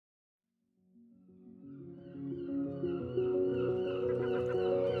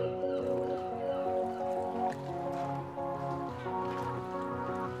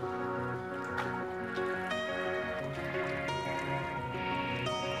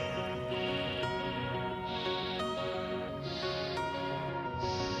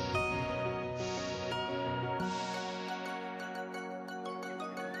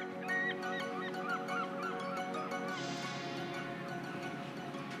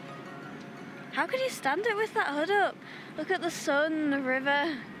How can you stand it with that hood up? Look at the sun, the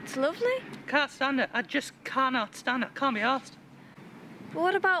river. It's lovely. Can't stand it. I just cannot stand it. Can't be arsed. But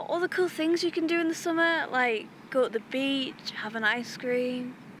what about all the cool things you can do in the summer? Like go to the beach, have an ice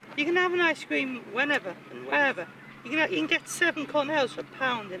cream. You can have an ice cream whenever and wherever. You can get 7 cornels for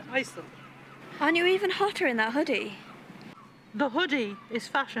 £1 in Iceland. Aren't you even hotter in that hoodie? The hoodie is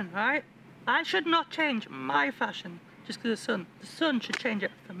fashion, right? I should not change my fashion just because of the sun. The sun should change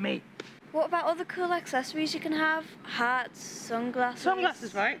it for me. What about all the cool accessories you can have? Hats, sunglasses.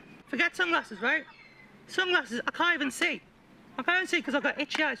 Sunglasses, right? Forget sunglasses, right? Sunglasses, I can't even see. I can't even see because I've got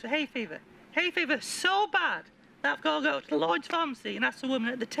itchy eyes for hay fever. Hay fever is so bad that I've got to go to the Lloyd's pharmacy and ask the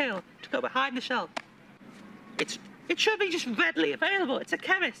woman at the till to go behind the shelf. It should be just readily available. It's a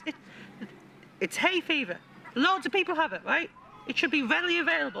chemist. It's hay fever. Loads of people have it, right? It should be readily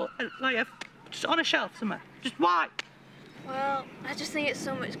available, like just on a shelf somewhere. Just why? Well, I just think it's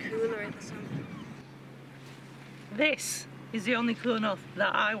so much cooler in the summer. This is the only cool enough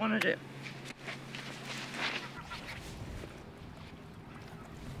that I want to do.